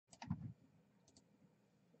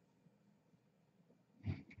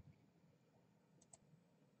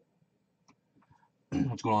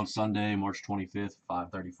What's going on Sunday, March 25th,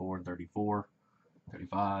 5:34, 34,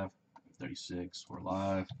 35, 36. We're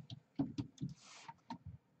live.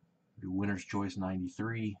 Do winner's choice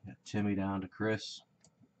 93. Got Timmy down to Chris.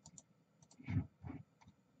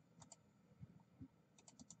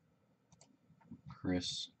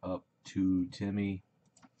 Chris up to Timmy.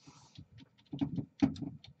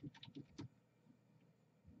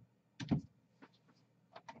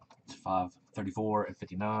 It's 5:34 and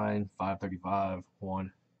 59. 5:35.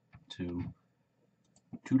 1, 2.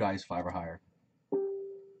 2 dice, 5 or higher.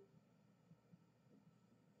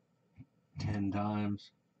 10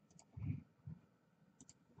 times.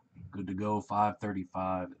 Good to go.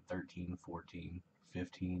 5:35, 13, 14,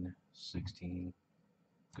 15, 16.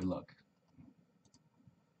 Good luck.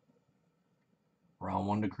 Round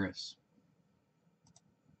 1 to Chris.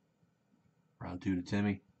 Round 2 to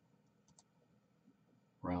Timmy.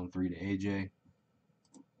 Round 3 to AJ.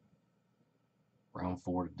 Round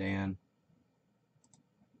 4 to Dan.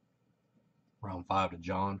 Round 5 to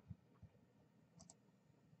John.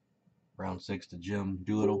 Round 6 to Jim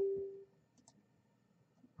Doolittle.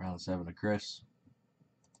 Round 7 to Chris.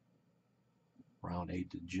 Round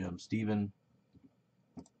 8 to Jim Steven.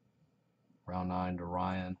 Round 9 to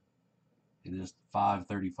Ryan. It is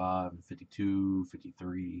 5:35 and 52,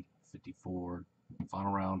 53, 54.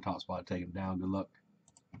 Final round, top spot, take him down. Good luck.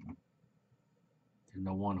 In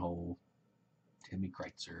the 1 hole, Timmy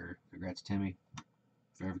Kreitzer. Congrats, Timmy.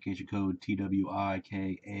 Verification code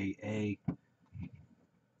TWIKAA.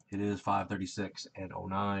 It is 5:36 and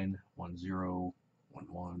 09, 10,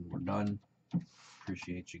 11. We're done.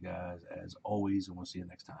 Appreciate you guys as always, and we'll see you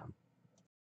next time.